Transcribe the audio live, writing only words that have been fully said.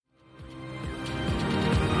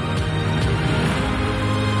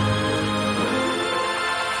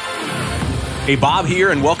Hey, Bob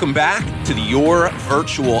here, and welcome back to the Your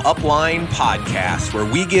Virtual Upline podcast, where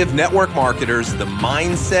we give network marketers the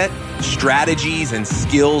mindset, strategies, and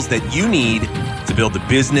skills that you need to build the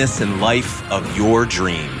business and life of your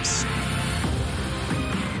dreams.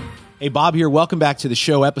 Hey, Bob here. Welcome back to the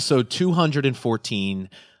show, episode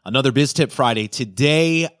 214, another Biz Tip Friday.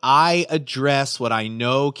 Today, I address what I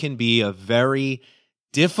know can be a very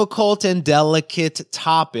difficult and delicate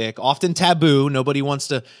topic, often taboo. Nobody wants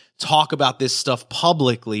to talk about this stuff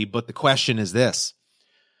publicly, but the question is this: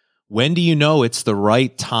 when do you know it's the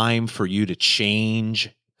right time for you to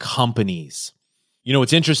change companies? You know,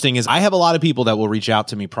 what's interesting is I have a lot of people that will reach out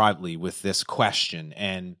to me privately with this question,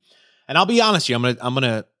 and I'll be honest with you, I'm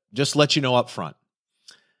gonna just let you know up front.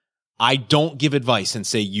 I don't give advice and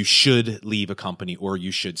say you should leave a company or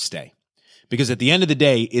you should stay. Because at the end of the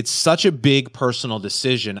day, it's such a big personal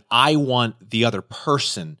decision. I want the other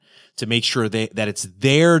person to make sure that it's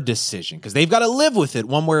their decision, because they've got to live with it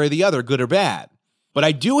one way or the other, good or bad. But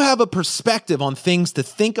I do have a perspective on things to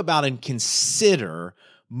think about and consider,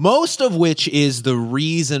 most of which is the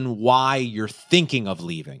reason why you're thinking of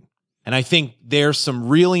leaving. And I think there's some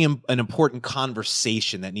really an important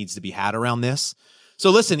conversation that needs to be had around this. So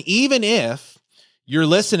listen, even if you're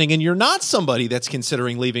listening and you're not somebody that's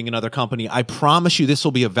considering leaving another company, I promise you this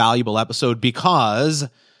will be a valuable episode, because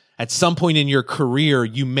at some point in your career,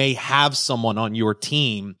 you may have someone on your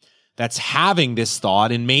team that's having this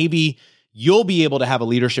thought, and maybe you'll be able to have a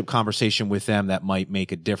leadership conversation with them that might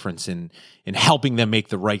make a difference in helping them make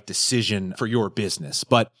the right decision for your business.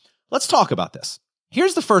 But let's talk about this.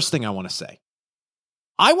 Here's the first thing I want to say.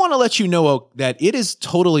 I want to let you know that it is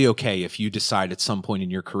totally okay if you decide at some point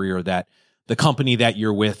in your career that the company that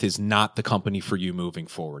you're with is not the company for you moving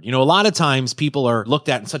forward. You know, a lot of times people are looked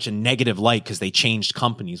at in such a negative light because they changed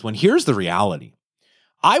companies, when here's the reality.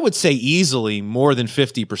 I would say easily more than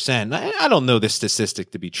 50%. I don't know this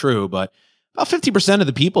statistic to be true, but about 50% of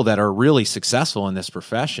the people that are really successful in this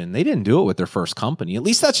profession, they didn't do it with their first company. At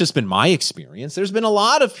least that's just been my experience. There's been a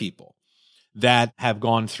lot of people that have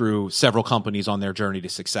gone through several companies on their journey to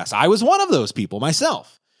success. I was one of those people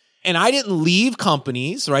myself. And I didn't leave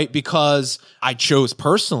companies, right, because I chose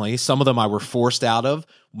personally. Some of them I were forced out of.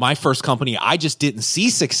 My first company, I just didn't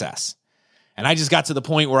see success. And I just got to the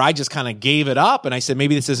point where I just kind of gave it up. And I said,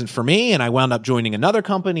 maybe this isn't for me. And I wound up joining another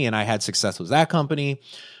company, and I had success with that company.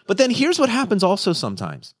 But then here's what happens also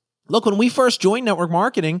sometimes. Look, when we first joined network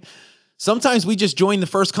marketing, sometimes we just joined the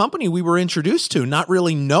first company we were introduced to, not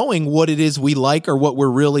really knowing what it is we like or what we're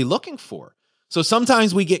really looking for. So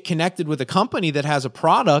sometimes we get connected with a company that has a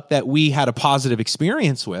product that we had a positive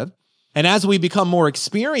experience with. And as we become more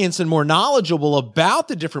experienced and more knowledgeable about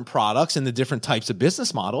the different products and the different types of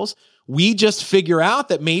business models, we just figure out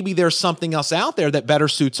that maybe there's something else out there that better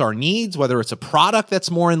suits our needs, whether it's a product that's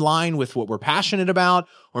more in line with what we're passionate about,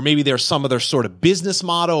 or maybe there's some other sort of business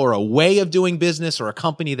model or a way of doing business, or a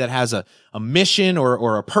company that has a mission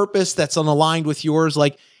or a purpose that's unaligned with yours.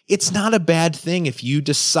 Like, it's not a bad thing if you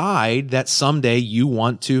decide that someday you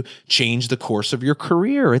want to change the course of your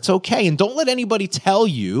career. It's okay. And don't let anybody tell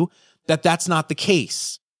you that that's not the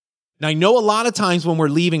case. Now, I know a lot of times when we're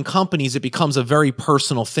leaving companies, it becomes a very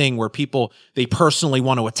personal thing where people, they personally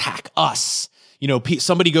want to attack us. You know,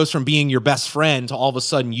 somebody goes from being your best friend to all of a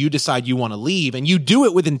sudden you decide you want to leave, and you do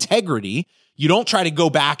it with integrity. You don't try to go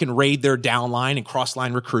back and raid their downline and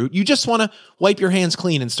cross-line recruit. You just want to wipe your hands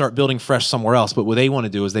clean and start building fresh somewhere else. But what they want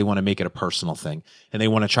to do is they want to make it a personal thing, and they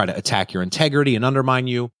want to try to attack your integrity and undermine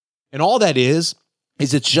you. And all that is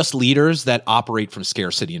it's just leaders that operate from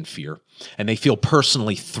scarcity and fear. And they feel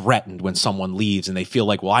personally threatened when someone leaves, and they feel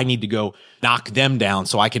like, well, I need to go knock them down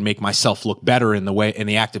so I can make myself look better in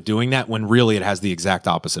the act of doing that, when really it has the exact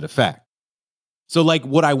opposite effect. So like,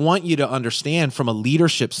 what I want you to understand from a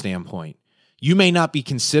leadership standpoint, you may not be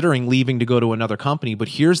considering leaving to go to another company, but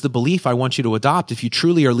here's the belief I want you to adopt if you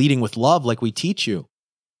truly are leading with love like we teach you.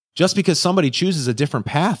 Just because somebody chooses a different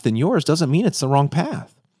path than yours doesn't mean it's the wrong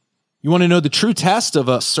path. You want to know the true test of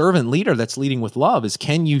a servant leader that's leading with love is,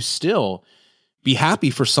 can you still be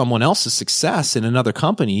happy for someone else's success in another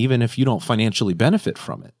company, even if you don't financially benefit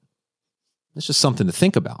from it? It's just something to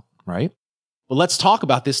think about, right? Well, let's talk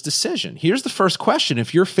about this decision. Here's the first question.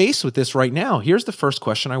 If you're faced with this right now, here's the first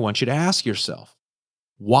question I want you to ask yourself.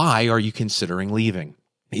 Why are you considering leaving?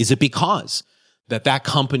 Is it because that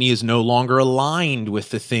company is no longer aligned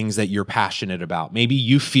with the things that you're passionate about? Maybe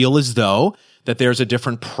you feel as though that there's a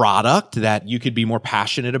different product that you could be more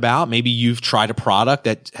passionate about. Maybe you've tried a product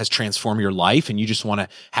that has transformed your life and you just want to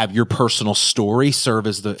have your personal story serve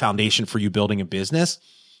as the foundation for you building a business.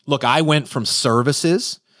 Look, I went from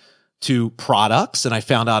services to products, and I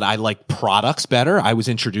found out I like products better. I was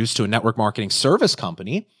introduced to a network marketing service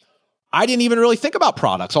company. I didn't even really think about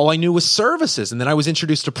products. All I knew was services. And then I was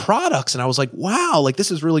introduced to products and I was like, wow, like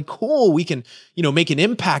this is really cool. We can, make an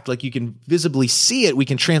impact. Like you can visibly see it. We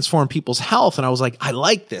can transform people's health. And I was like, I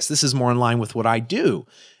like this. This is more in line with what I do.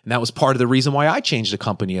 And that was part of the reason why I changed the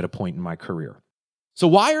company at a point in my career. So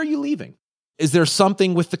why are you leaving? Is there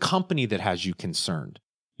something with the company that has you concerned?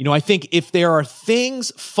 I think if there are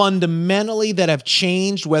things fundamentally that have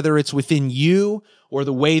changed, whether it's within you or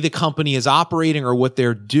the way the company is operating or what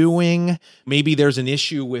they're doing, maybe there's an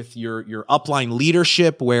issue with your upline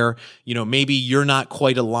leadership where, maybe you're not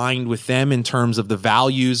quite aligned with them in terms of the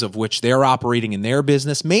values of which they're operating in their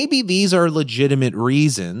business. Maybe these are legitimate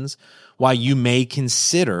reasons why you may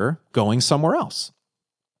consider going somewhere else.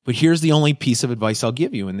 But here's the only piece of advice I'll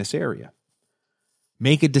give you in this area.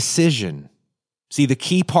 Make a decision. See, the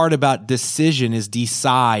key part about decision is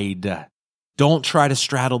decide. Don't try to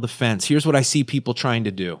straddle the fence. Here's what I see people trying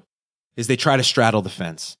to do, is they try to straddle the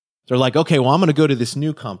fence. They're like, okay, well, I'm going to go to this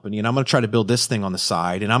new company and I'm going to try to build this thing on the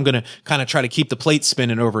side and I'm going to kind of try to keep the plate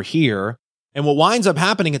spinning over here. And what winds up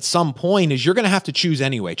happening at some point is you're going to have to choose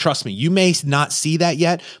anyway. Trust me, you may not see that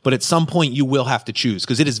yet, but at some point you will have to choose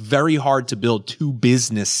because it is very hard to build two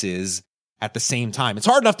businesses at the same time. It's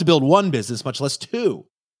hard enough to build one business, much less two.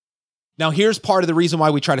 Now, here's part of the reason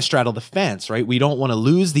why we try to straddle the fence, right? We don't want to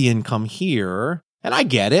lose the income here. And I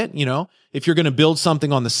get it, if you're going to build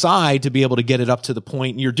something on the side to be able to get it up to the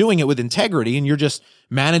point, and you're doing it with integrity and you're just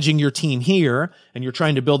managing your team here and you're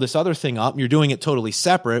trying to build this other thing up and you're doing it totally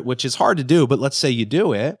separate, which is hard to do, but let's say you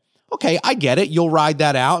do it. Okay, I get it. You'll ride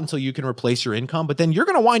that out until you can replace your income, but then you're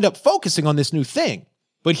going to wind up focusing on this new thing.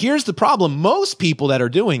 But here's the problem. Most people that are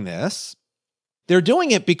doing this, they're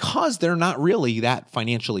doing it because they're not really that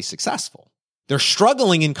financially successful. They're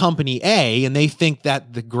struggling in company A and they think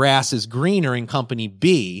that the grass is greener in company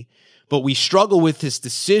B, but we struggle with this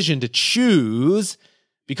decision to choose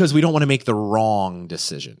because we don't want to make the wrong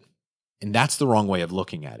decision. And that's the wrong way of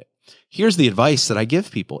looking at it. Here's the advice that I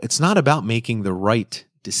give people. It's not about making the right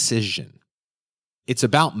decision. It's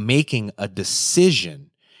about making a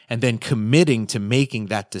decision and then committing to making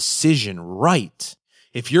that decision right.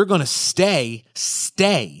 If you're going to stay.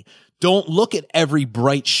 Don't look at every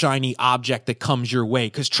bright, shiny object that comes your way.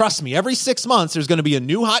 Because trust me, every 6 months, there's going to be a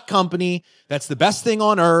new hot company that's the best thing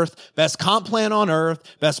on earth, best comp plan on earth,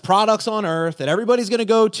 best products on earth that everybody's going to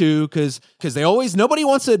go to because nobody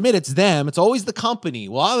wants to admit it's them. It's always the company.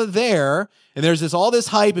 Well, they're there and there's all this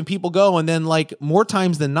hype and people go. And then more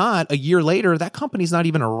times than not, a year later, that company's not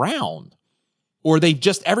even around. Or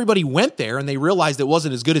everybody went there and they realized it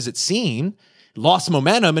wasn't as good as it seemed, lost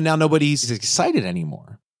momentum, and now nobody's excited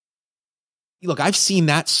anymore. Look, I've seen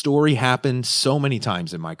that story happen so many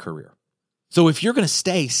times in my career. So if you're going to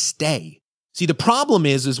stay. See, the problem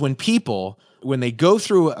is when people, when they go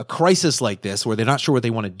through a crisis like this, where they're not sure what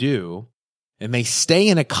they want to do, and they stay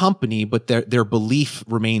in a company, but their belief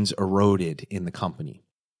remains eroded in the company.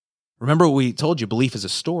 Remember what we told you, belief is a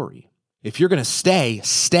story. If you're going to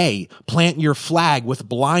stay. Plant your flag with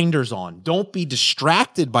blinders on. Don't be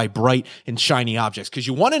distracted by bright and shiny objects. Because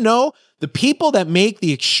you want to know the people that make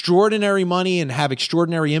the extraordinary money and have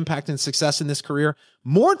extraordinary impact and success in this career,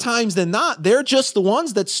 more times than not, they're just the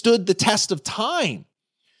ones that stood the test of time.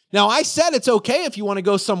 Now, I said it's okay if you want to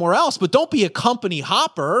go somewhere else, but don't be a company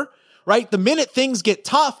hopper. Right? The minute things get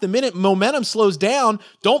tough, the minute momentum slows down,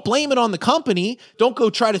 don't blame it on the company. Don't go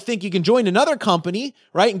try to think you can join another company,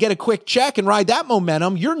 right? And get a quick check and ride that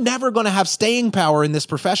momentum. You're never going to have staying power in this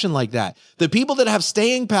profession like that. The people that have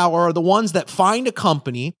staying power are the ones that find a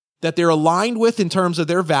company that they're aligned with in terms of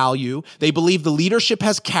their value. They believe the leadership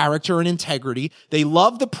has character and integrity. They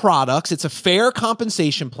love the products. It's a fair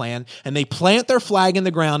compensation plan, and they plant their flag in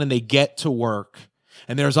the ground and they get to work.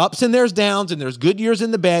 And there's ups and there's downs and there's good years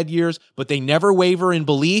and the bad years, but they never waver in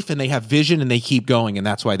belief and they have vision and they keep going, and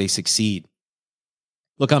that's why they succeed.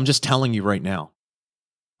 Look, I'm just telling you right now,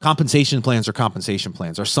 compensation plans are compensation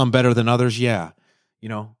plans. Are some better than others? Yeah.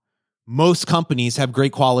 Most companies have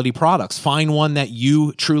great quality products. Find one that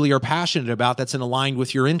you truly are passionate about that's aligned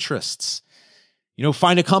with your interests.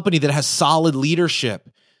 Find a company that has solid leadership,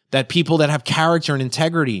 that people that have character and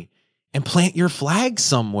integrity, and plant your flag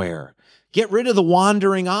somewhere. Get rid of the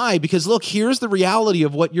wandering eye, because look, here's the reality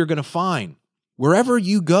of what you're going to find. Wherever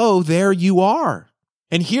you go, there you are.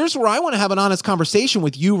 And here's where I want to have an honest conversation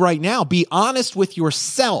with you right now. Be honest with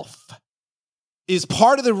yourself. Is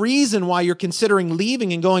part of the reason why you're considering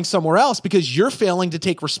leaving and going somewhere else because you're failing to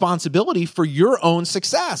take responsibility for your own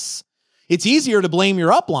success. It's easier to blame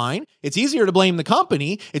your upline. It's easier to blame the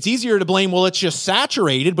company. It's easier to blame, well, it's just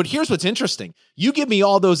saturated. But here's what's interesting. You give me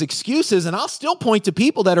all those excuses and I'll still point to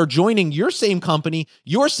people that are joining your same company,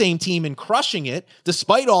 your same team, and crushing it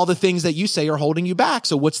despite all the things that you say are holding you back.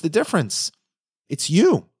 So what's the difference? It's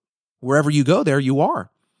you. Wherever you go, there you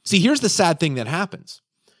are. See, here's the sad thing that happens.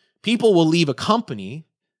 People will leave a company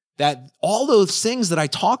that all those things that I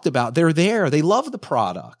talked about, they're there. They love the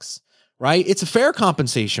products, right? It's a fair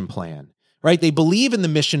compensation plan, right? They believe in the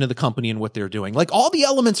mission of the company and what they're doing. Like all the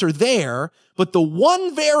elements are there, but the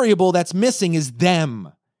one variable that's missing is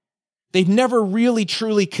them. They've never really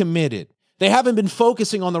truly committed. They haven't been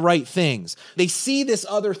focusing on the right things. They see this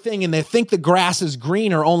other thing and they think the grass is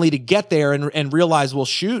greener only to get there and realize, well,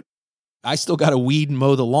 shoot, I still got to weed and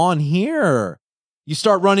mow the lawn here. You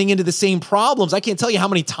start running into the same problems. I can't tell you how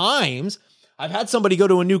many times I've had somebody go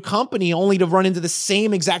to a new company only to run into the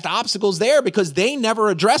same exact obstacles there because they never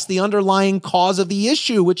address the underlying cause of the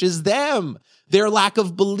issue, which is them, their lack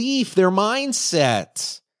of belief, their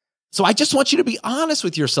mindset. So I just want you to be honest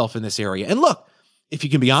with yourself in this area. And look, if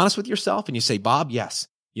you can be honest with yourself and you say, Bob, yes,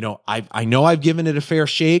 I know I've given it a fair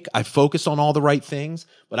shake. I've focused on all the right things,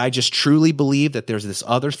 but I just truly believe that there's this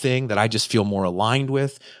other thing that I just feel more aligned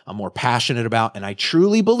with, I'm more passionate about. And I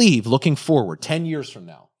truly believe looking forward 10 years from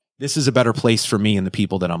now, this is a better place for me and the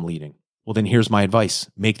people that I'm leading. Well, then here's my advice.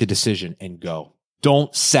 Make the decision and go.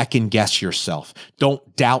 Don't second guess yourself.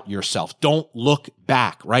 Don't doubt yourself. Don't look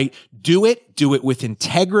back, right? Do it with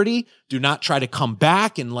integrity. Do not try to come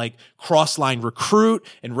back and like cross-line recruit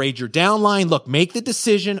and raid your downline. Look, make the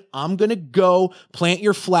decision. I'm going to go, plant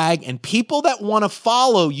your flag, and people that want to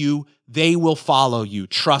follow you, they will follow you.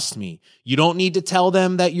 Trust me. You don't need to tell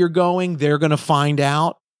them that you're going. They're going to find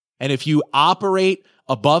out. And if you operate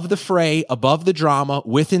above the fray, above the drama,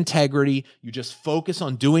 with integrity, you just focus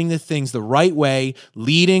on doing the things the right way,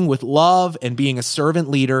 leading with love and being a servant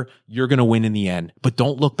leader, you're going to win in the end. But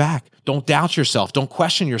don't look back. Don't doubt yourself. Don't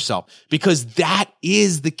question yourself, because that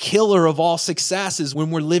is the killer of all success, is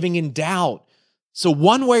when we're living in doubt. So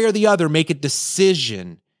one way or the other, make a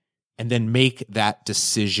decision and then make that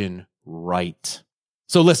decision right.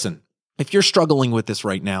 So listen, if you're struggling with this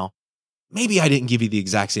right now, maybe I didn't give you the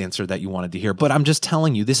exact answer that you wanted to hear, but I'm just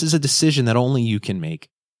telling you, this is a decision that only you can make.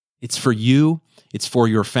 It's for you. It's for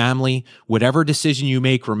your family. Whatever decision you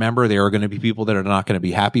make, remember, there are going to be people that are not going to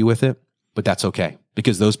be happy with it, but that's okay,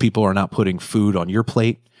 because those people are not putting food on your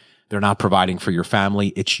plate. They're not providing for your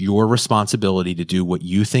family. It's your responsibility to do what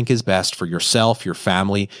you think is best for yourself, your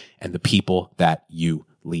family, and the people that you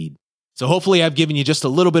lead. So hopefully I've given you just a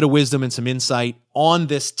little bit of wisdom and some insight on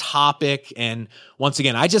this topic. And once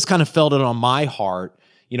again, I just kind of felt it on my heart.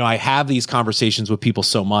 I have these conversations with people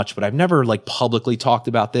so much, but I've never like publicly talked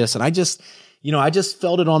about this. And I just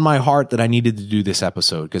felt it on my heart that I needed to do this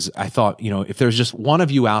episode, because I thought, if there's just one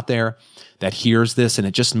of you out there that hears this and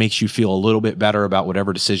it just makes you feel a little bit better about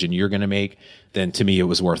whatever decision you're going to make, then to me, it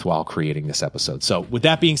was worthwhile creating this episode. So with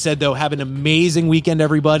that being said, though, have an amazing weekend,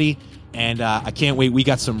 everybody. And I can't wait. We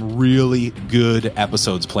got some really good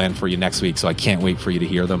episodes planned for you next week, so I can't wait for you to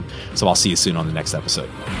hear them. So I'll see you soon on the next episode.